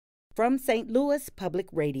from St. Louis Public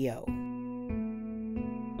Radio.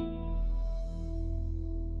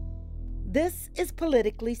 This is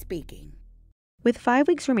Politically Speaking. With 5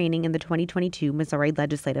 weeks remaining in the 2022 Missouri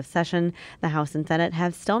legislative session, the House and Senate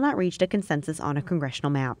have still not reached a consensus on a congressional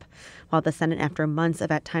map. While the Senate, after months of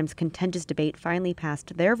at times contentious debate, finally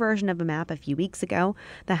passed their version of a map a few weeks ago,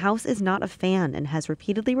 the House is not a fan and has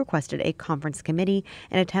repeatedly requested a conference committee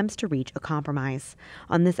in attempts to reach a compromise.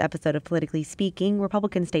 On this episode of Politically Speaking,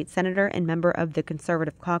 Republican State Senator and member of the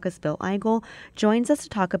Conservative Caucus Bill Eigel joins us to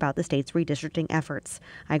talk about the state's redistricting efforts.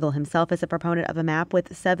 Eigel himself is a proponent of a map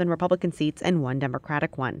with 7 Republican seats and 1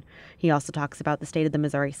 Democratic one. He also talks about the state of the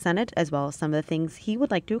Missouri Senate, as well as some of the things he would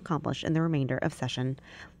like to accomplish in the remainder of session.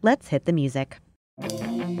 Let's hit the music.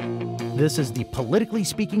 This is the Politically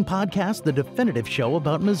Speaking podcast, the definitive show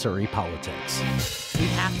about Missouri politics. We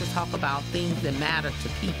have to talk about things that matter to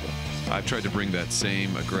people. I've tried to bring that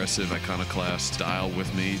same aggressive iconoclast style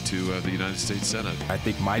with me to the United States Senate. I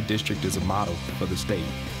think my district is a model for the state.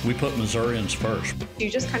 We put Missourians first. You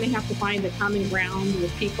just kind of have to find the common ground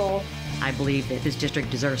with people. I believe that this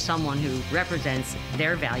district deserves someone who represents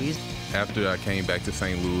their values. After I came back to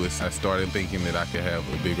St. Louis, I started thinking that I could have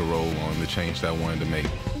a bigger role on the change that I wanted to make.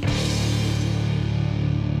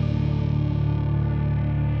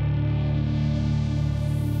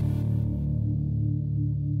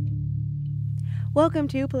 Welcome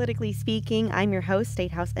to Politically Speaking. I'm your host,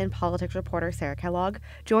 State House and politics reporter Sarah Kellogg.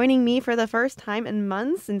 Joining me for the first time in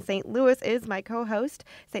months in St. Louis is my co-host,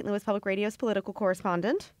 St. Louis Public Radio's political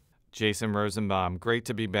correspondent, Jason Rosenbaum. Great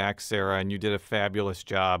to be back, Sarah, and you did a fabulous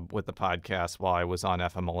job with the podcast while I was on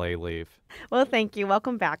FMLA leave. Well, thank you.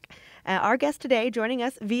 Welcome back. Our guest today, joining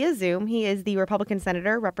us via Zoom, he is the Republican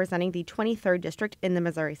senator representing the 23rd District in the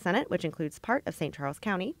Missouri Senate, which includes part of St. Charles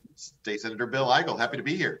County. State Senator Bill Eigel, happy to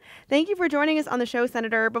be here. Thank you for joining us on the show,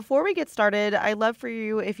 Senator. Before we get started, I'd love for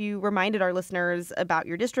you if you reminded our listeners about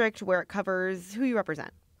your district, where it covers, who you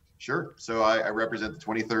represent. Sure. So I represent the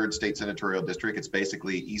 23rd State Senatorial District. It's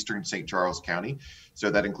basically eastern St. Charles County.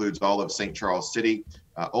 So that includes all of St. Charles City,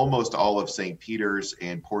 almost all of St. Peters,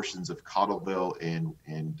 and portions of Cottleville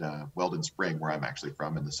and Weldon Spring, where I'm actually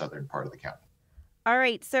from, in the southern part of the county. All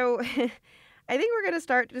right. So I think we're going to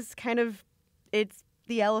start just kind of, it's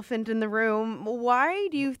the elephant in the room. Why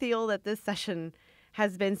do you feel that this session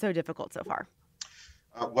has been so difficult so far?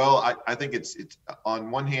 Well, I think it's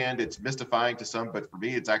on one hand, it's mystifying to some, but for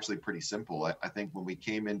me, it's actually pretty simple. I think when we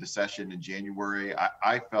came into session in January,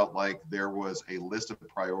 I felt like there was a list of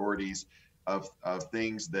priorities of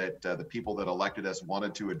things that the people that elected us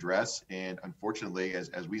wanted to address. And unfortunately,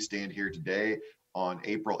 as we stand here today on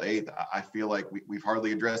April 8th, I feel like we've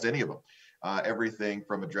hardly addressed any of them. Everything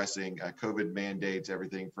from addressing COVID mandates,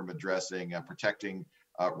 everything from addressing protecting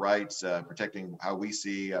rights, protecting how we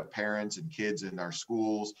see parents and kids in our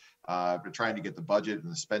schools, trying to get the budget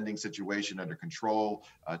and the spending situation under control,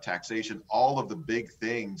 taxation, all of the big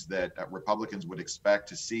things that Republicans would expect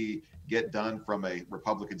to see get done from a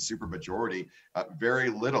Republican supermajority. Very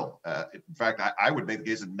little. In fact, I would make the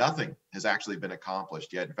case that nothing has actually been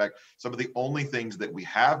accomplished yet. In fact, some of the only things that we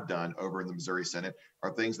have done over in the Missouri Senate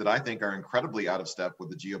are things that I think are incredibly out of step with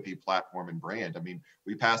the GOP platform and brand. I mean,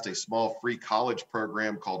 we passed a small free college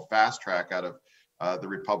program called Fast Track out of a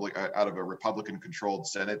Republican-controlled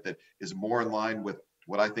Senate that is more in line with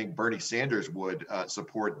what I think Bernie Sanders would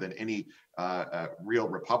support than any real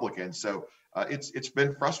Republican. So it's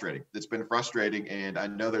been frustrating. It's been frustrating, and I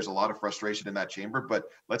know there's a lot of frustration in that chamber, but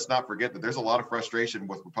let's not forget that there's a lot of frustration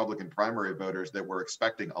with Republican primary voters that were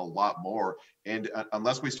expecting a lot more. And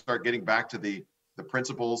unless we start getting back to the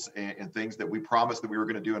principles and things that we promised that we were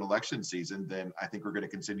going to do in election season, then I think we're going to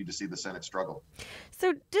continue to see the Senate struggle.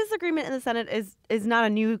 So disagreement in the Senate is not a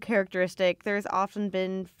new characteristic. There's often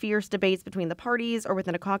been fierce debates between the parties or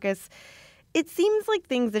within a caucus. It seems like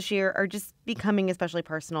things this year are just becoming especially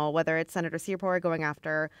personal, whether it's Senator Searport going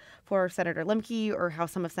after for Senator Lemke or how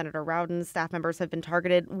some of Senator Rowden's staff members have been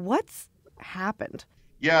targeted. What's happened?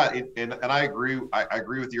 Yeah, and I agree. I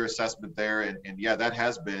agree with your assessment there. And yeah, that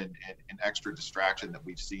has been an extra distraction that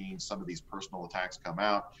we've seen some of these personal attacks come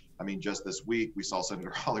out. I mean, just this week, we saw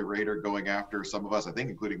Senator Holly Rader going after some of us, I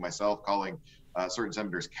think, including myself, calling certain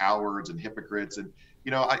senators cowards and hypocrites. And,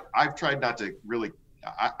 you know, I've tried not to really,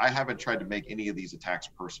 I haven't tried to make any of these attacks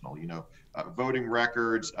personal. You know, voting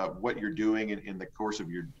records, what you're doing in the course of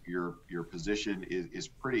your position is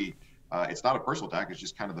pretty. It's not a personal attack. It's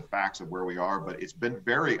just kind of the facts of where we are. But it's been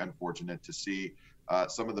very unfortunate to see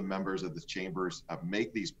some of the members of the chambers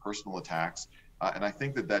make these personal attacks. And I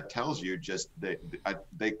think that tells you just that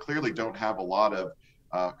they clearly don't have a lot of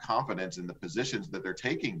confidence in the positions that they're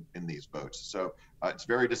taking in these votes. So it's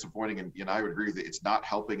very disappointing, and I would agree that it's not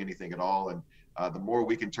helping anything at all. And the more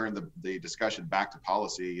we can turn the discussion back to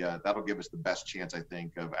policy, that'll give us the best chance, I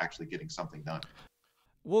think, of actually getting something done.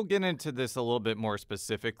 We'll get into this a little bit more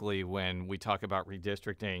specifically when we talk about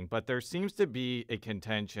redistricting, but there seems to be a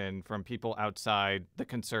contention from people outside the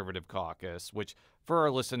Conservative Caucus, which for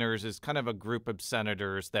our listeners is kind of a group of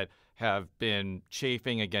senators that have been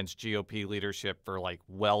chafing against GOP leadership for like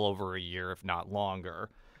well over a year, if not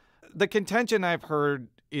longer. The contention I've heard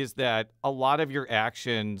is that a lot of your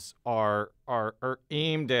actions are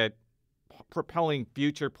aimed at propelling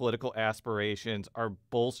future political aspirations, are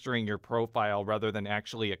bolstering your profile rather than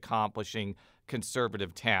actually accomplishing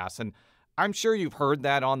conservative tasks. And I'm sure you've heard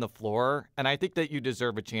that on the floor, and I think that you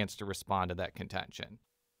deserve a chance to respond to that contention.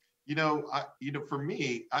 For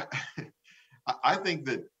me, I think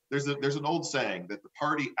that there's an old saying that the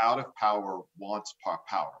party out of power wants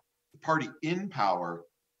power. The party in power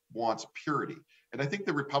wants purity. And I think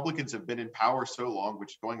the Republicans have been in power so long,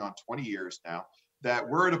 which is going on 20 years now, that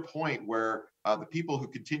we're at a point where the people who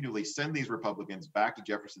continually send these Republicans back to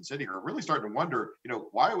Jefferson City are really starting to wonder,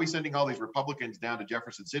 why are we sending all these Republicans down to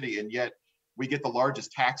Jefferson City, and yet we get the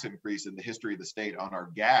largest tax increase in the history of the state on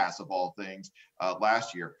our gas, of all things,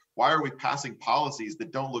 last year? Why are we passing policies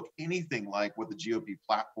that don't look anything like what the GOP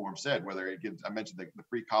platform said, whether it gives, I mentioned the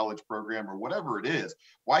free college program or whatever it is?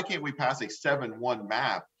 Why can't we pass a 7-1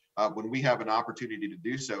 map when we have an opportunity to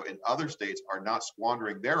do so, and other states are not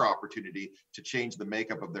squandering their opportunity to change the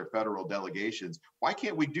makeup of their federal delegations? Why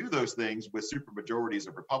can't we do those things with supermajorities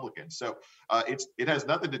of Republicans? So it has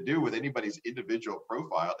nothing to do with anybody's individual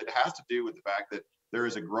profile. It has to do with the fact that there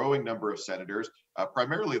is a growing number of senators,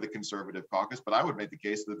 primarily the Conservative Caucus, but I would make the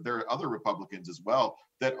case that there are other Republicans as well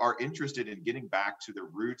that are interested in getting back to the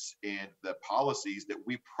roots and the policies that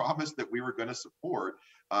we promised that we were going to support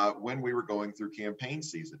when we were going through campaign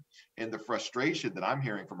season. And the frustration that I'm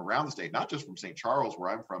hearing from around the state, not just from St. Charles,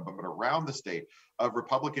 where I'm from, but around the state, of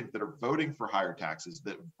Republicans that are voting for higher taxes,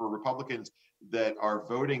 that for Republicans that are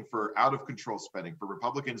voting for out of control spending, for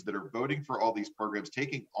Republicans that are voting for all these programs,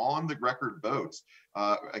 taking on the record votes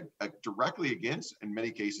directly against, in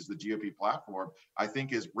many cases, the GOP platform, I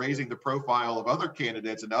think is raising the profile of other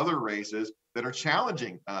candidates and other races that are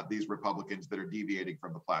challenging these Republicans that are deviating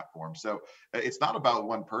from the platform. So it's not about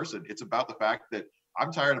one person. It's about the fact that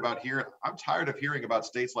I'm tired of hearing about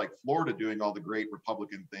states like Florida doing all the great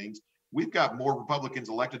Republican things. We've got more Republicans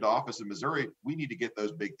elected to office in Missouri. We need to get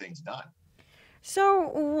those big things done.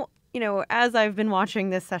 So, as I've been watching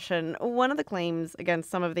this session, one of the claims against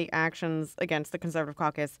some of the actions against the Conservative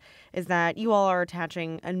Caucus is that you all are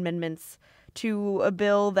attaching amendments to a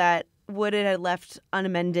bill that would it have left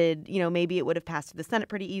unamended, maybe it would have passed to the Senate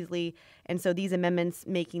pretty easily. And so these amendments,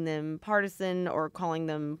 making them partisan or calling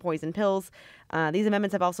them poison pills, these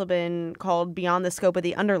amendments have also been called beyond the scope of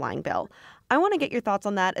the underlying bill. I want to get your thoughts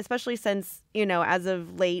on that, especially since, as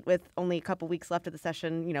of late, with only a couple weeks left of the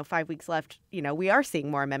session, 5 weeks left, we are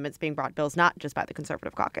seeing more amendments being brought bills, not just by the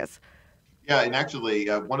Conservative Caucus. Yeah, and actually,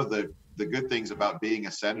 one of the good things about being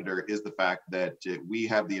a senator is the fact that we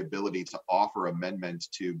have the ability to offer amendments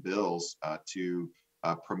to bills to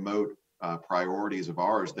promote priorities of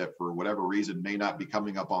ours that for whatever reason may not be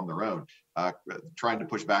coming up on their own. Trying to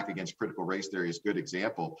push back against critical race theory is a good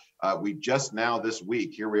example. We just now this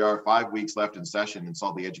week, here we are 5 weeks left in session, and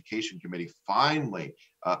saw the Education Committee finally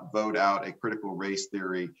vote out a critical race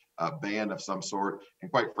theory ban of some sort.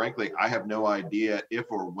 And quite frankly, I have no idea if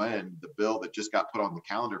or when the bill that just got put on the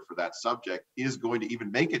calendar for that subject is going to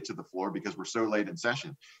even make it to the floor, because we're so late in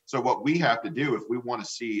session. So what we have to do if we want to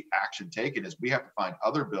see action taken is we have to find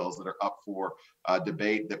other bills that are up for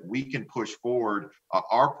debate that we can push forward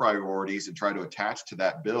our priorities and try to attach to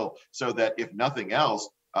that bill, so that if nothing else,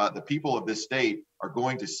 the people of this state are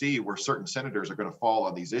going to see where certain senators are going to fall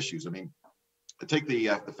on these issues. I mean, take the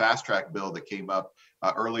fast track bill that came up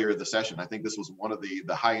earlier in the session. I think this was one of the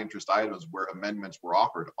high interest items where amendments were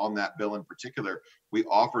offered. On that bill in particular, we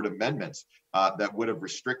offered amendments that would have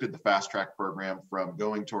restricted the fast track program from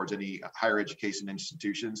going towards any higher education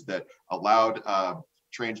institutions that allowed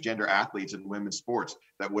transgender athletes in women's sports,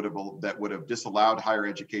 that would have disallowed higher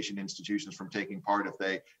education institutions from taking part if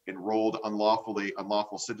they enrolled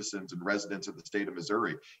unlawful citizens and residents of the state of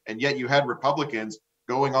Missouri. And yet you had Republicans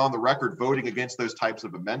going on the record voting against those types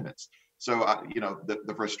of amendments. So,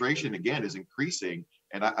 the frustration, again, is increasing.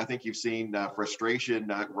 And I think you've seen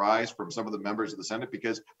frustration rise from some of the members of the Senate,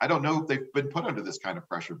 because I don't know if they've been put under this kind of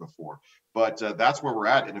pressure before. But that's where we're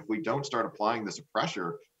at. And if we don't start applying this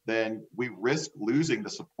pressure, then we risk losing the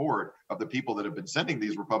support of the people that have been sending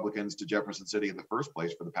these Republicans to Jefferson City in the first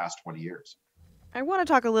place for the past 20 years. I want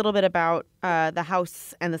to talk a little bit about the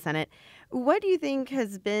House and the Senate. What do you think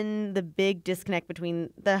has been the big disconnect between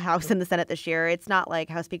the House and the Senate this year? It's not like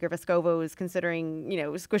House Speaker Vescovo is considering,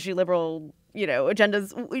 squishy liberal,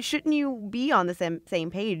 agendas. Shouldn't you be on the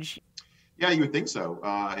same page? Yeah, you would think so.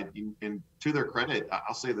 And to their credit,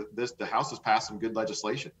 I'll say that the House has passed some good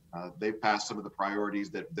legislation. They've passed some of the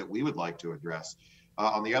priorities that we would like to address.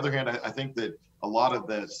 On the other hand, I think that a lot of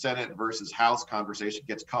the Senate versus House conversation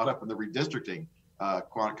gets caught up in the redistricting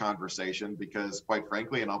conversation because, quite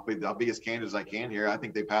frankly, and I'll be as candid as I can here, I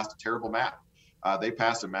think they passed a terrible map. They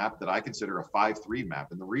passed a map that I consider a 5-3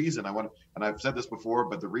 map. And the reason and I've said this before,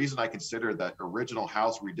 but the reason I consider that original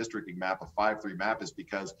House redistricting map a 5-3 map is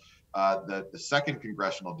because the second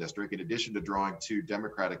congressional district, in addition to drawing 2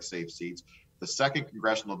 Democratic safe seats, the second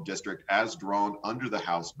congressional district, as drawn under the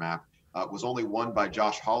House map, was only won by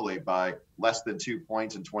Josh Hawley by less than 2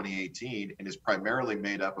 points in 2018 and is primarily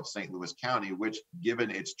made up of St. Louis County, which,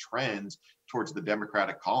 given its trends towards the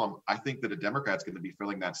Democratic column, I think that a Democrat's going to be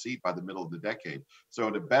filling that seat by the middle of the decade. So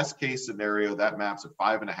in the best case scenario, that map's a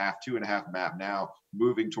 5.5, 2.5 map now,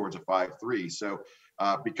 moving towards a 5-3. So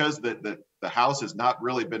because the House has not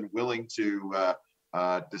really been willing to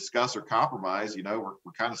discuss or compromise, we're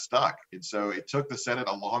kind of stuck. And so it took the Senate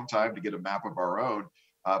a long time to get a map of our own.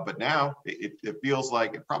 But now it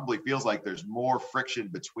probably feels like there's more friction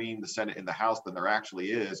between the Senate and the House than there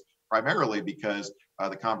actually is, primarily because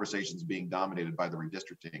the conversation is being dominated by the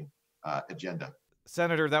redistricting agenda.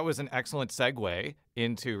 Senator, that was an excellent segue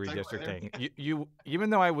into redistricting. You,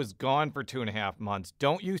 even though I was gone for 2.5 months,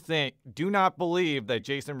 do not believe that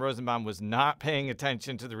Jason Rosenbaum was not paying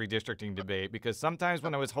attention to the redistricting debate, because sometimes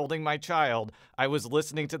when I was holding my child, I was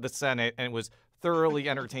listening to the Senate and was thoroughly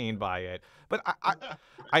entertained by it. But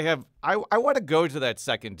I want to go to that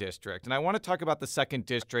second district, and I want to talk about the second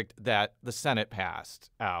district that the Senate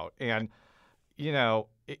passed out. And,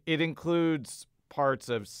 it includes parts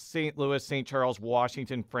of St. Louis, St. Charles,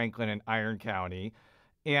 Washington, Franklin, and Iron County.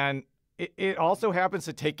 And it also happens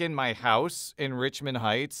to take in my house in Richmond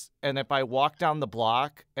Heights. And if I walk down the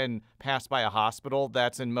block and pass by a hospital,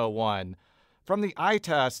 that's in Mo 1. From the eye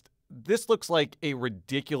test, this looks like a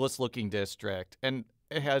ridiculous-looking district. And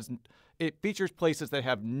it features places that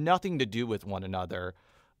have nothing to do with one another.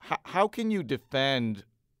 How can you defend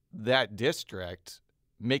that district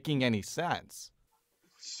making any sense?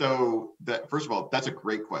 So first of all, that's a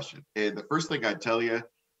great question. And the first thing I'd tell you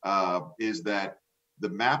is that the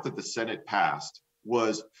map that the Senate passed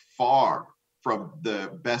was far from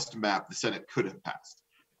the best map the Senate could have passed.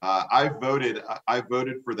 I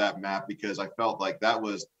voted for that map because I felt like that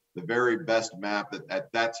was the very best map that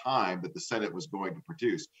at that time that the Senate was going to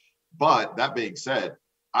produce. But that being said,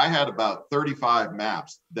 I had about 35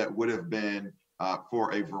 maps that would have been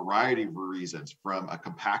for a variety of reasons, from a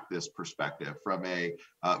compactness perspective, from a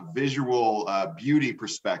visual beauty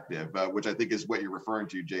perspective, which I think is what you're referring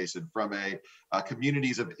to, Jason, from a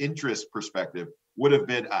communities of interest perspective, would have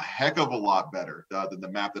been a heck of a lot better than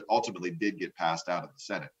the map that ultimately did get passed out of the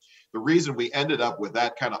Senate. The reason we ended up with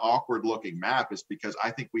that kind of awkward looking map is because I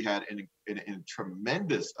think we had a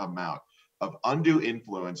tremendous amount of undue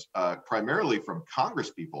influence, primarily from Congress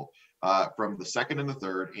people, from the second and the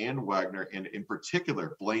third, and Wagner, and in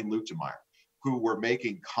particular, Blaine Luetkemeyer, who were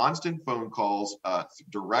making constant phone calls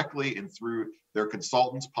directly and through their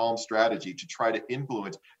consultants' Palm strategy to try to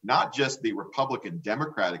influence not just the Republican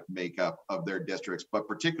Democratic makeup of their districts, but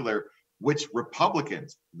particular which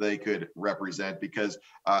Republicans they could represent, because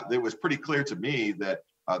it was pretty clear to me that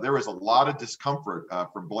there was a lot of discomfort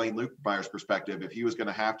from Blaine Luetkemeyer's perspective if he was going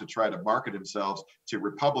to have to try to market himself to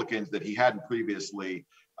Republicans that he hadn't previously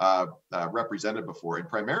represented before. And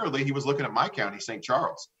primarily, he was looking at my county, St.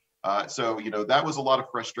 Charles. So, that was a lot of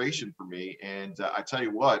frustration for me. And I tell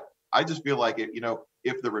you what, I just feel like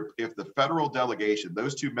if the federal delegation,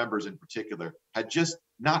 those 2 members in particular, had just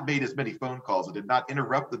not made as many phone calls and had not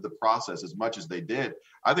interrupted the process as much as they did,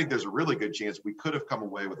 I think there's a really good chance we could have come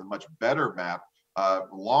away with a much better map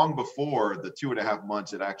long before the 2.5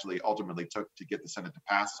 months it actually ultimately took to get the Senate to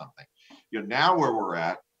pass something. Now where we're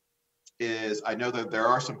at is, I know that there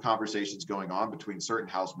are some conversations going on between certain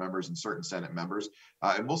House members and certain Senate members,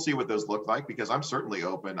 and we'll see what those look like, because I'm certainly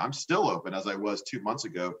open. I'm still open, as I was 2 months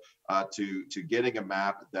ago, to getting a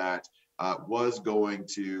map that was going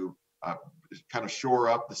to kind of shore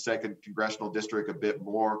up the second congressional district a bit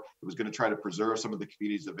more. It was going to try to preserve some of the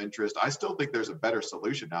communities of interest. I still think there's a better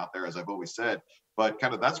solution out there, as I've always said, but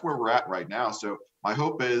kind of that's where we're at right now. So my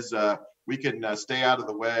hope is we can stay out of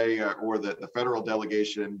the way, or the federal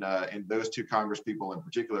delegation and those 2 Congress people in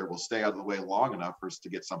particular will stay out of the way long enough for us to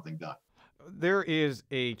get something done. There is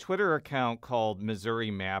a Twitter account called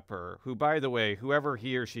Missouri Mapper, who, by the way, whoever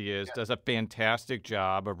he or she is, does a fantastic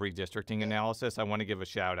job of redistricting analysis. I want to give a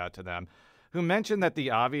shout out to them, who mentioned that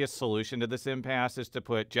the obvious solution to this impasse is to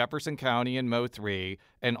put Jefferson County in Mo 3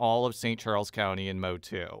 and all of St. Charles County in Mo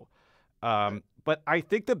 2. But I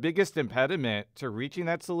think the biggest impediment to reaching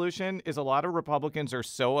that solution is a lot of Republicans are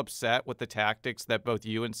so upset with the tactics that both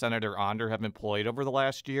you and Senator Onder have employed over the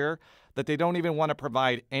last year that they don't even want to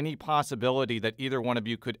provide any possibility that either one of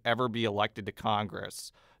you could ever be elected to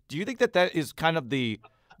Congress. Do you think that that is kind of the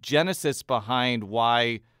genesis behind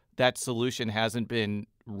why that solution hasn't been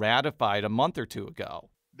ratified a month or two ago?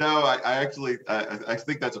 No, I actually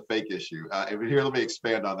think that's a fake issue. Here, let me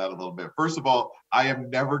expand on that a little bit. First of all, I am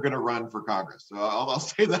never going to run for Congress. So I'll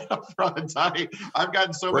say that up front. I've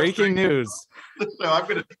gotten so much breaking news. So I'm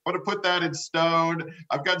going to put that in stone.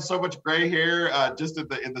 I've gotten so much gray hair just in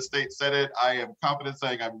the state Senate. I am confident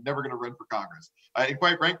saying I'm never going to run for Congress. And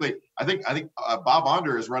quite frankly, I think Bob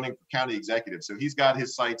Onder is running for county executive, so he's got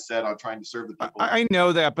his sights set on trying to serve the people. I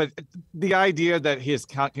know that, but the idea that his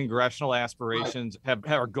congressional aspirations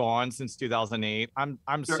are gone since 2008, I'm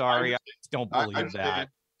sure, sorry, I just don't believe that.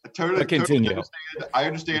 Totally continue. I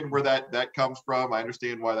understand where that comes from. I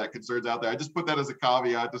understand why that concern's out there. I just put that as a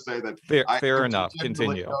caveat to say that fair enough.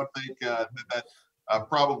 Continue. I don't think that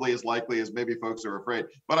probably as likely as maybe folks are afraid.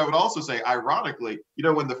 But I would also say, ironically,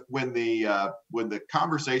 when the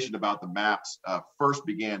conversation about the maps first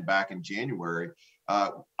began back in January,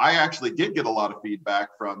 I actually did get a lot of feedback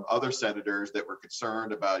from other senators that were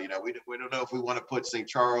concerned about, we don't know if we want to put St.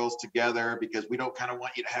 Charles together because we don't kind of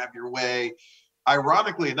want you to have your way.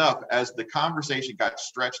 Ironically enough, as the conversation got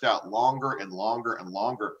stretched out longer and longer and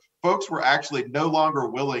longer, folks were actually no longer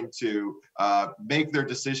willing to make their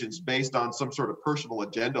decisions based on some sort of personal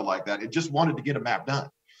agenda like that and just wanted to get a map done.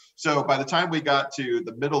 So by the time we got to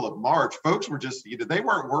the middle of March, folks were just, they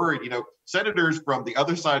weren't worried. Senators from the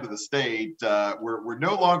other side of the state were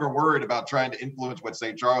no longer worried about trying to influence what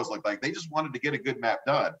St. Charles looked like. They just wanted to get a good map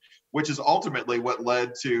done, which is ultimately what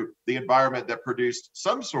led to the environment that produced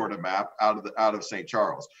some sort of map out of St.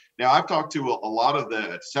 Charles. Now, I've talked to a lot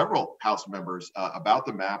of several House members about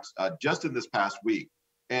the maps just in this past week.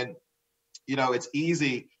 And, it's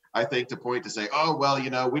easy, I think, to point to say, oh, well,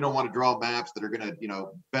 we don't want to draw maps that are going to,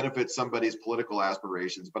 benefit somebody's political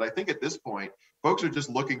aspirations. But I think at this point, folks are just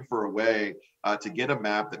looking for a way to get a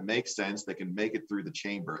map that makes sense, that can make it through the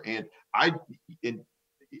chamber. And I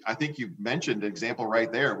think you mentioned an example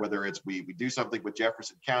right there, whether it's we do something with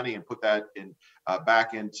Jefferson County and put that in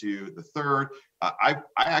back into the third. I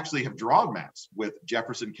actually have drawn maps with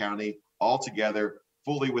Jefferson County all together,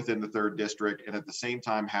 fully within the third district, and at the same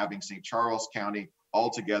time having St. Charles County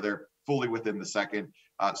altogether fully within the second.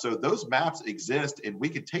 So those maps exist, and we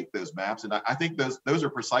could take those maps. And I think those are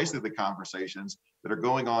precisely the conversations that are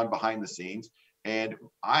going on behind the scenes. And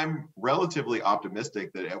I'm relatively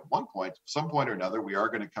optimistic that at some point or another, we are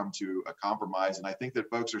going to come to a compromise. And I think that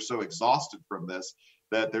folks are so exhausted from this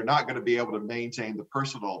that they're not going to be able to maintain the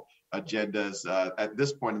personal agendas at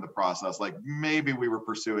this point in the process, like maybe we were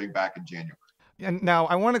pursuing back in January. And now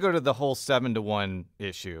I want to go to the whole 7-to-1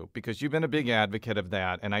 issue, because you've been a big advocate of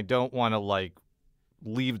that, and I don't want to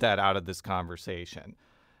leave that out of this conversation.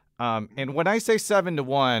 And when I say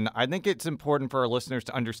 7-to-1, I think it's important for our listeners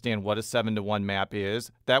to understand what a 7-to-1 map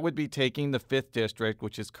is. That would be taking the 5th district,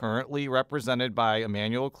 which is currently represented by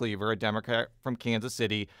Emmanuel Cleaver, a Democrat from Kansas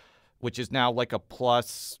City, which is now like a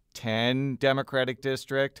plus 10 Democratic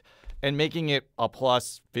district, and making it a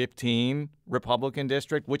plus 15 Republican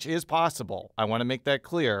district, which is possible. I want to make that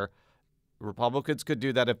clear. Republicans could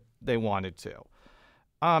do that if they wanted to.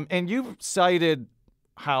 And you've cited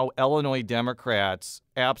how Illinois Democrats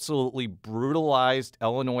absolutely brutalized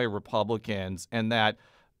Illinois Republicans, and that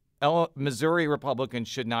Missouri Republicans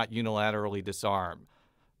should not unilaterally disarm.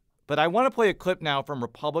 But I want to play a clip now from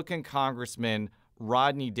Republican Congressman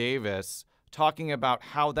Rodney Davis talking about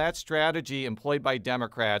how that strategy employed by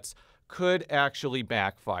Democrats could actually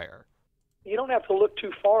backfire. You don't have to look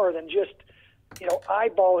too far than just,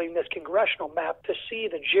 eyeballing this congressional map to see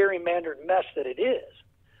the gerrymandered mess that it is.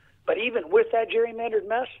 But even with that gerrymandered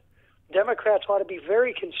mess, Democrats ought to be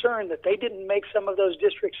very concerned that they didn't make some of those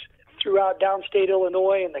districts throughout downstate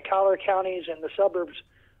Illinois and the collar counties and the suburbs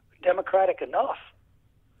Democratic enough.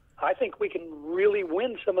 I think we can really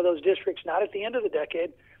win some of those districts, not at the end of the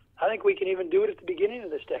decade. I think we can even do it at the beginning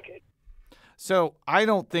of this decade. So I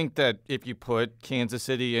don't think that if you put Kansas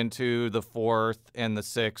City into the 4th and the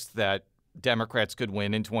 6th that Democrats could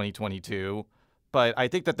win in 2022. But I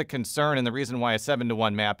think that the concern and the reason why a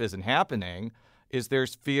 7-to-1 map isn't happening is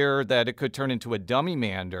there's fear that it could turn into a dummy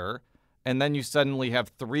mander And then you suddenly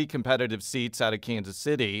have 3 competitive seats out of Kansas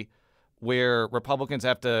City where Republicans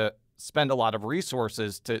have to spend a lot of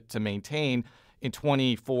resources to maintain in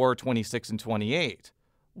 24, 26, and 28.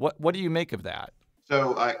 What do you make of that?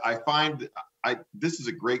 So I find this is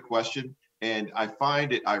a great question, and I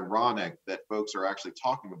find it ironic that folks are actually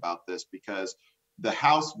talking about this because the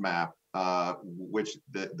House map, which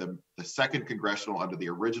the second congressional under the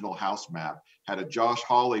original House map had a Josh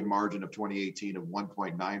Hawley margin of 2018 of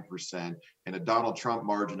 1.9% and a Donald Trump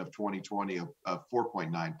margin of 2020 of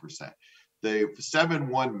 4.9%. The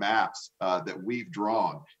 7-1 maps that we've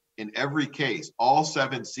drawn, in every case, all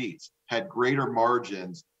 7 seats had greater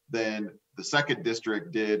margins than the second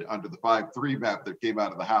district did under the 5-3 map that came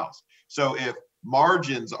out of the House. So if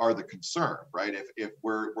margins are the concern, right? If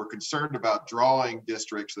we're concerned about drawing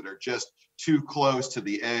districts that are just too close to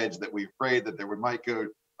the edge, that we're afraid that might go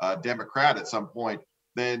Democrat at some point,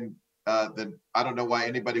 then I don't know why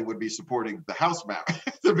anybody would be supporting the House map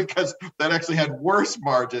because that actually had worse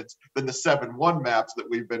margins than the 7-1 maps that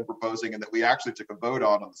we've been proposing and that we actually took a vote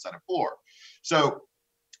on the Senate floor. So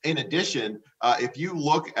in addition, if you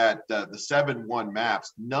look at the 7-1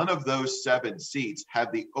 maps, none of those 7 seats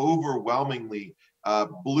had the overwhelmingly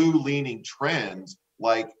blue-leaning trends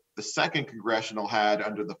like the second congressional had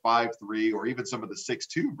under the 5-3 or even some of the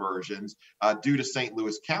 6-2 versions due to St.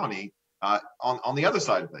 Louis County on the other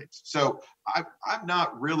side of things. So I'm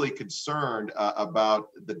not really concerned about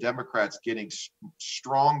the Democrats getting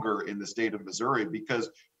stronger in the state of Missouri because,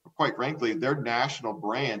 quite frankly, their national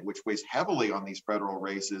brand, which weighs heavily on these federal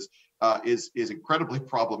races, is incredibly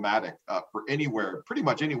problematic for pretty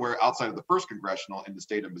much anywhere outside of the first congressional in the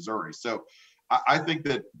state of Missouri. So I think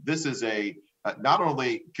that this is not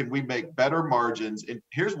only can we make better margins, and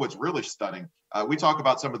here's what's really stunning. We talk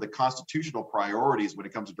about some of the constitutional priorities when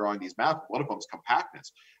it comes to drawing these maps. One of them is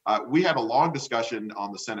compactness. We had a long discussion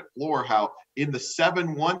on the Senate floor how in the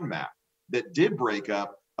 7-1 map that did break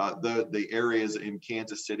up the areas in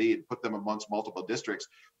Kansas City and put them amongst multiple districts,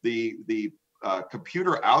 the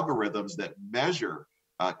computer algorithms that measure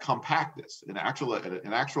compactness, an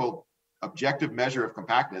actual objective measure of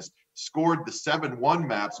compactness, scored the 7-1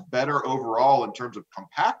 maps better overall in terms of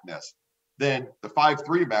compactness than the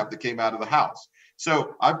 5-3 map that came out of the House.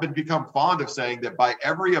 So I've become fond of saying that by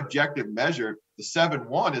every objective measure, the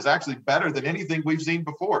 7-1 is actually better than anything we've seen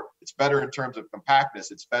before. It's better in terms of compactness.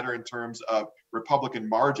 It's better in terms of Republican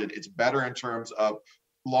margin. It's better in terms of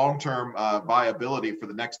long-term viability for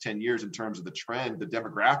the next 10 years in terms of the trend, the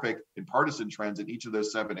demographic and partisan trends in each of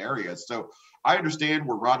those 7 areas. So I understand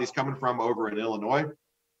where Rodney's coming from over in Illinois.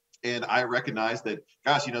 And I recognize that,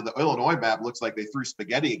 gosh, the Illinois map looks like they threw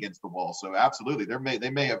spaghetti against the wall. So absolutely,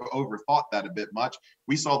 they may have overthought that a bit much.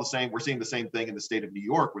 We're seeing the same thing in the state of New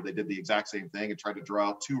York, where they did the exact same thing and tried to draw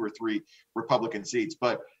out 2 or 3 Republican seats.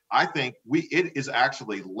 But I think it is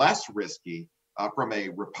actually less risky from a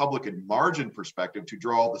Republican margin perspective to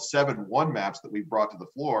draw the 7-1 maps that we've brought to the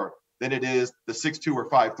floor than it is the 6-2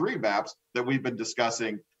 or 5-3 maps that we've been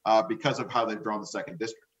discussing because of how they've drawn the second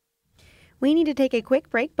district. We need to take a quick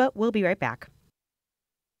break, but we'll be right back.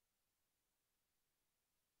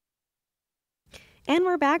 And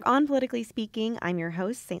we're back on Politically Speaking. I'm your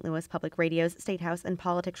host, St. Louis Public Radio's State House and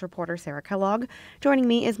Politics reporter, Sarah Kellogg. Joining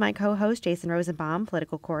me is my co-host, Jason Rosenbaum,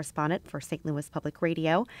 political correspondent for St. Louis Public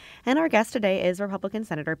Radio. And our guest today is Republican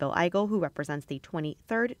Senator Bill Eigel, who represents the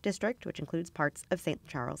 23rd District, which includes parts of St.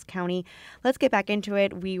 Charles County. Let's get back into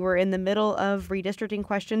it. We were in the middle of redistricting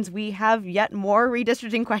questions. We have yet more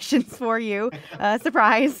redistricting questions for you.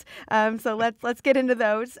 Surprise. So let's get into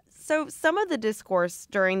those. So some of the discourse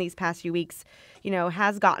during these past few weeks,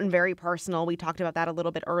 has gotten very personal. We talked about that a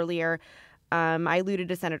little bit earlier. I alluded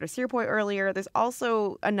to Senator Searpoy earlier. There's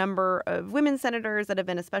also a number of women senators that have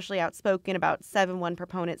been especially outspoken about 7-1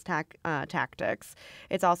 proponents' tactics.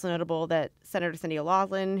 It's also notable that Senator Cindy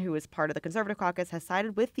O'Loughlin, who is part of the Conservative Caucus, has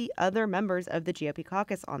sided with the other members of the GOP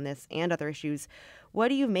caucus on this and other issues. What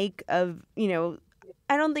do you make of,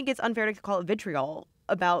 I don't think it's unfair to call it vitriol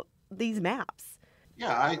about these maps.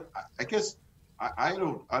 Yeah, I guess I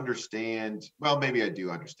don't understand. Well, maybe I do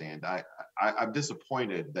understand. I'm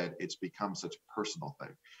disappointed that it's become such a personal thing.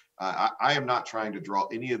 I am not trying to draw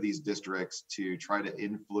any of these districts to try to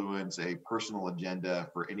influence a personal agenda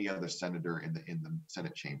for any other senator in the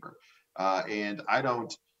Senate chamber. And I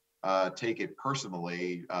don't take it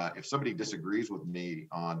personally. If somebody disagrees with me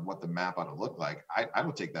on what the map ought to look like, I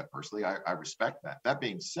don't take that personally. I respect that. That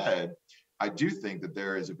being said, I do think that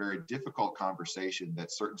there is a very difficult conversation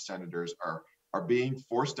that certain senators are being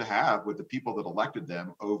forced to have with the people that elected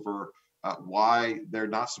them over why they're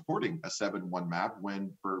not supporting a 7-1 map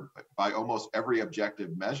when by almost every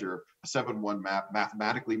objective measure, a 7-1 map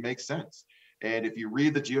mathematically makes sense. And if you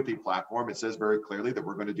read the GOP platform, it says very clearly that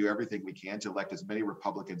we're going to do everything we can to elect as many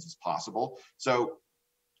Republicans as possible. So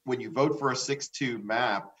when you vote for a 6-2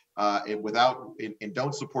 map and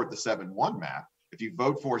don't support the 7-1 map, if you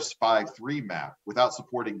vote for a 5-3 map without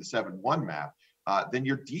supporting the 7-1 map, then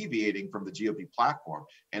you're deviating from the GOP platform.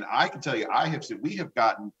 And I can tell you, we have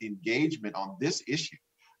gotten engagement on this issue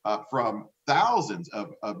from thousands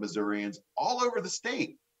of Missourians all over the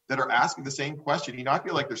state that are asking the same question. I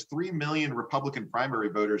feel like there's 3 million Republican primary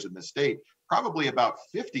voters in this state. Probably about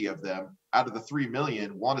 50 of them out of the 3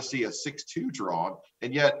 million want to see a 6-2 drawn.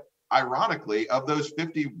 And yet, ironically, of those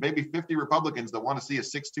 50, maybe 50 Republicans that want to see a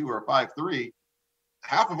 6-2 or a 5-3,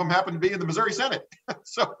 half of them happen to be in the Missouri Senate.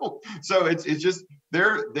 so it's just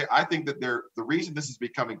I think that the reason this is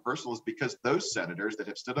becoming personal is because those senators that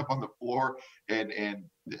have stood up on the floor and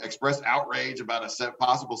expressed outrage about a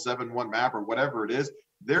possible 7-1 map or whatever it is,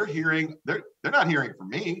 they're not hearing from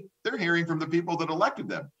me. They're hearing from the people that elected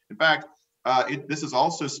them. In fact, this has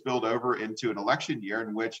also spilled over into an election year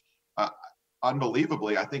in which,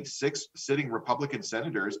 unbelievably, I think 6 sitting Republican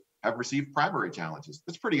senators have received primary challenges.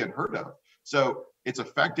 That's pretty unheard of. So it's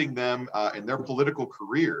affecting them in their political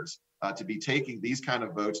careers to be taking these kind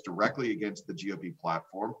of votes directly against the GOP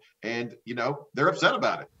platform. And, they're upset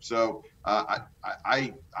about it. So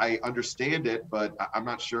I understand it, but I'm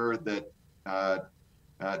not sure that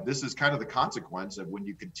this is kind of the consequence of when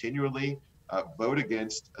you continually vote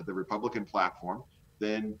against the Republican platform,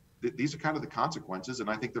 then these are kind of the consequences. And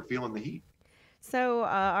I think they're feeling the heat. So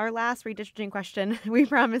our last redistricting question, we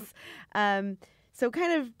promise. So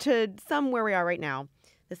kind of to sum where we are right now,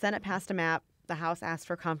 the Senate passed a map. The House asked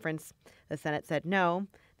for conference. The Senate said no.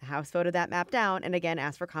 The House voted that map down and again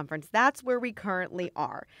asked for conference. That's where we currently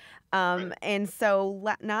are. And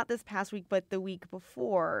so not this past week, but the week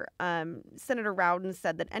before, Senator Rowden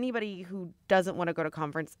said that anybody who doesn't want to go to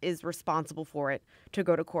conference is responsible for it to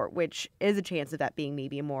go to court, which is a chance of that being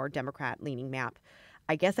maybe a more Democrat-leaning map.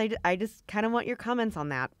 I guess I just kind of want your comments on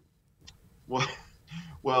that.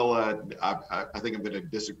 Well, I think I'm going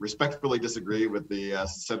to respectfully disagree with the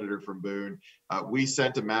senator from Boone. We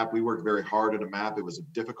sent a map. We worked very hard on a map. It was a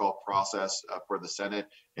difficult process for the Senate.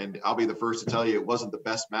 And I'll be the first to tell you it wasn't the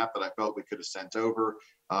best map that I felt we could have sent over.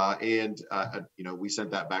 We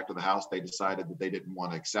sent that back to the House. They decided that they didn't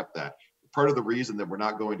want to accept that. Part of the reason that we're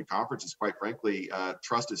not going to conference is, quite frankly,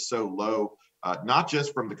 trust is so low. Not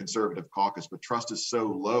just from the Conservative Caucus, but trust is so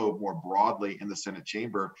low more broadly in the Senate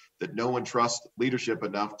chamber that no one trusts leadership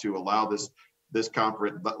enough to allow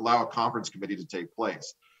a conference committee to take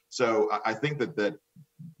place. So I think that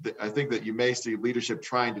you may see leadership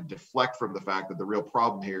trying to deflect from the fact that the real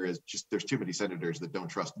problem here is just there's too many senators that don't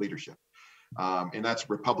trust leadership, and that's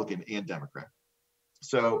Republican and Democrat.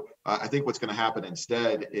 So I think what's going to happen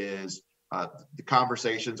instead is the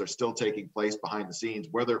conversations are still taking place behind the scenes,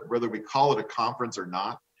 whether we call it a conference or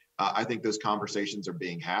not. I think those conversations are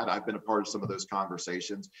being had. I've been a part of some of those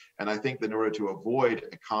conversations, and I think that in order to avoid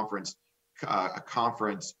a conference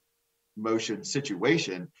motion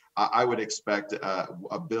situation, I would expect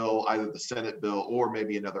a bill, either the Senate bill or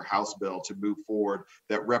maybe another House bill, to move forward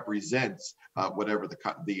that represents whatever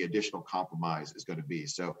the additional compromise is going to be.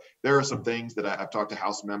 So there are some things that I've talked to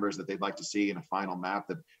House members that they'd like to see in a final map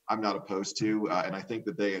that I'm not opposed to. And I think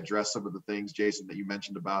that they address some of the things, Jason, that you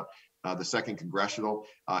mentioned about the second congressional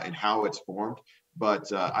and how it's formed.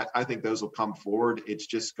 But I think those will come forward. It's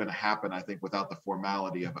just going to happen, I think, without the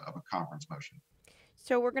formality of a conference motion.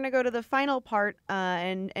 So we're going to go to the final part,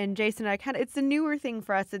 and Jason, it's a newer thing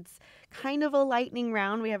for us. It's kind of a lightning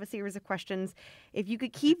round. We have a series of questions. If you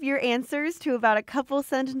could keep your answers to about a couple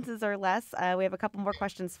sentences or less, we have a couple more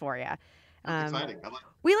questions for you. That's exciting.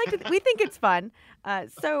 We think it's fun.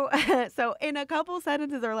 So in a couple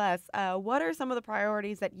sentences or less, what are some of the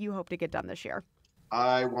priorities that you hope to get done this year?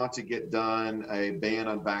 I want to get done a ban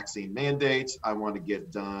on vaccine mandates. I want to get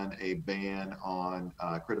done a ban on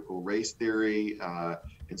critical race theory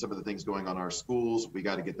and some of the things going on in our schools. We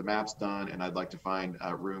got to get the maps done, and I'd like to find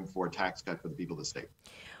room for a tax cut for the people of the state.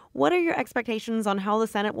 What are your expectations on how the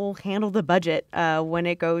Senate will handle the budget when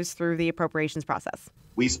it goes through the appropriations process?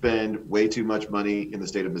 We spend way too much money in the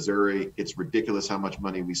state of Missouri. It's ridiculous how much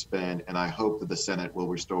money we spend, and I hope that the Senate will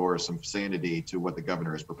restore some sanity to what the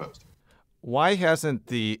governor has proposed. Why hasn't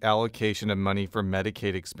the allocation of money for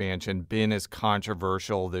Medicaid expansion been as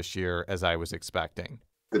controversial this year as I was expecting?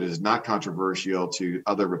 That is not controversial to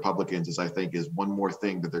other Republicans, as I think is one more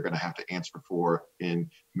thing that they're going to have to answer for in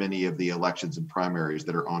many of the elections and primaries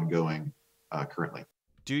that are ongoing currently.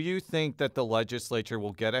 Do you think that the legislature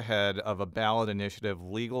will get ahead of a ballot initiative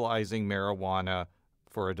legalizing marijuana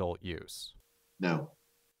for adult use? No.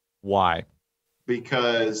 Why?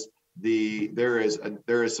 Because there is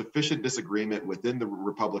sufficient disagreement within the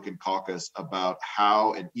Republican caucus about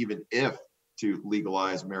how and even if to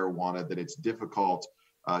legalize marijuana that it's difficult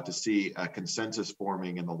to see a consensus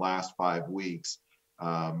forming in the last 5 weeks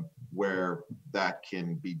where that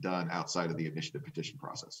can be done outside of the initiative petition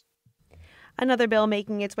process. Another bill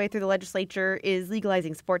making its way through the legislature is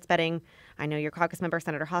legalizing sports betting. I know your caucus member,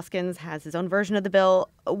 Senator Hoskins, has his own version of the bill.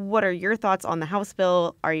 What are your thoughts on the House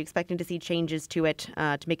bill? Are you expecting to see changes to it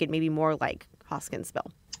to make it maybe more like Hoskins'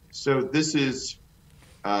 bill? So this is,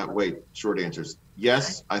 short answers.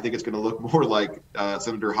 Yes, I think it's going to look more like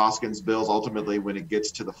Senator Hoskins' bills ultimately when it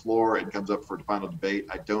gets to the floor and comes up for final debate.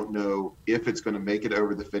 I don't know if it's going to make it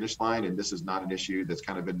over the finish line, and this is not an issue that's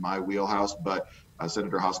kind of in my wheelhouse, but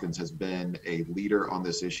Senator Hoskins has been a leader on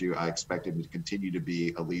this issue. I expect him to continue to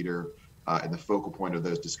be a leader and the focal point of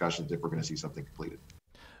those discussions if we're going to see something completed.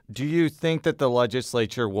 Do you think that the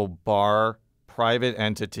legislature will bar private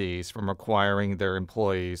entities from requiring their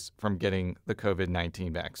employees from getting the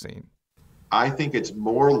COVID-19 vaccine? I think it's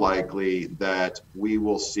more likely that we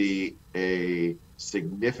will see a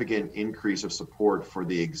significant increase of support for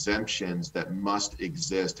the exemptions that must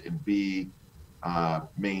exist and be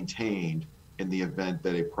maintained in the event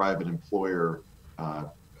that a private employer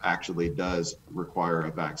actually does require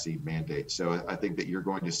a vaccine mandate. So I think that you're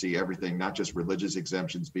going to see everything, not just religious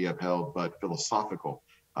exemptions be upheld, but philosophical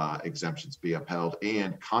exemptions be upheld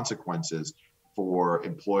and consequences for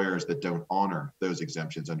employers that don't honor those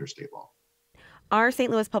exemptions under state law. Our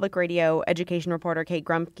St. Louis Public Radio education reporter, Kate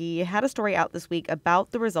Grumpke, had a story out this week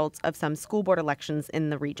about the results of some school board elections in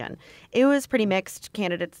the region. It was pretty mixed.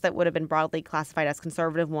 Candidates that would have been broadly classified as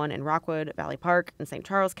conservative won in Rockwood, Valley Park, and St.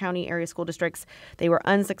 Charles County area school districts. They were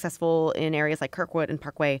unsuccessful in areas like Kirkwood and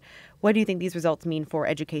Parkway. What do you think these results mean for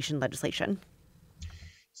education legislation?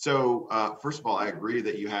 So first of all, I agree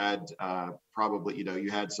that you had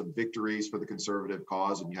you had some victories for the conservative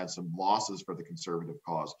cause and you had some losses for the conservative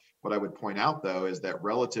cause. What I would point out, though, is that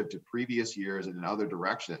relative to previous years and in other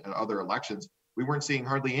elections, we weren't seeing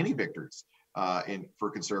hardly any victories for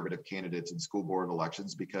conservative candidates in school board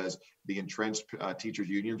elections because the entrenched teachers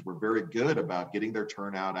unions were very good about getting their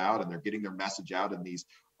turnout out and they're getting their message out in these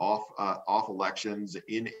off elections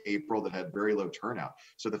in April that had very low turnout.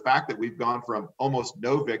 So the fact that we've gone from almost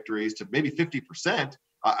no victories to maybe 50%,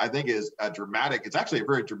 I think is a dramatic. It's actually a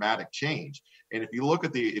very dramatic change. And if you look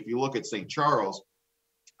at St. Charles,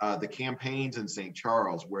 the campaigns in St.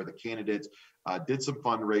 Charles where the candidates did some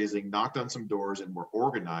fundraising, knocked on some doors, and were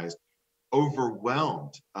organized,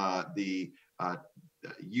 overwhelmed the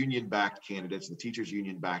union-backed candidates, the teachers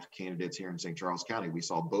union-backed candidates here in St. Charles County. We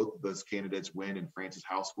saw both of those candidates win in Francis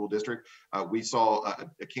House School District. We saw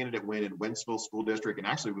a candidate win in Wentzville School District, and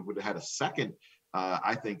actually we would have had a second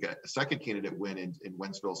candidate win in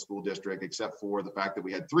Wentzville School District, except for the fact that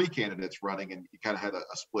we had 3 candidates running and you kind of had a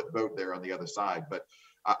split vote there on the other side. But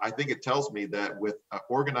I think it tells me that with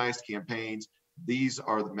organized campaigns, these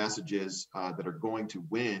are the messages that are going to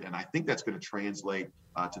win. And I think that's going to translate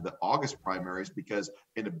to the August primaries because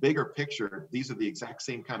in a bigger picture, these are the exact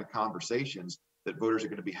same kind of conversations that voters are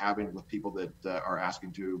going to be having with people that are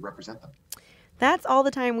asking to represent them. That's all the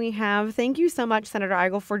time we have. Thank you so much, Senator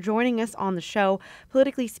Eigel, for joining us on the show.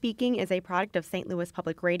 Politically Speaking is a product of St. Louis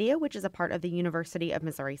Public Radio, which is a part of the University of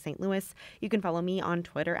Missouri St. Louis. You can follow me on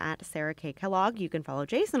Twitter at Sarah K. Kellogg. You can follow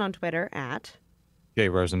Jason on Twitter at Jay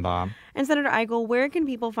Rosenbaum. And Senator Eigel, where can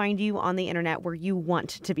people find you on the internet where you want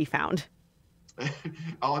to be found?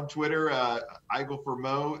 On Twitter, Eigel for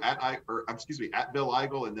Mo, at Bill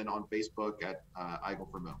Eigel, and then on Facebook at Eigel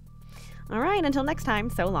for Mo. All right, until next time,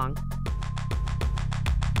 so long.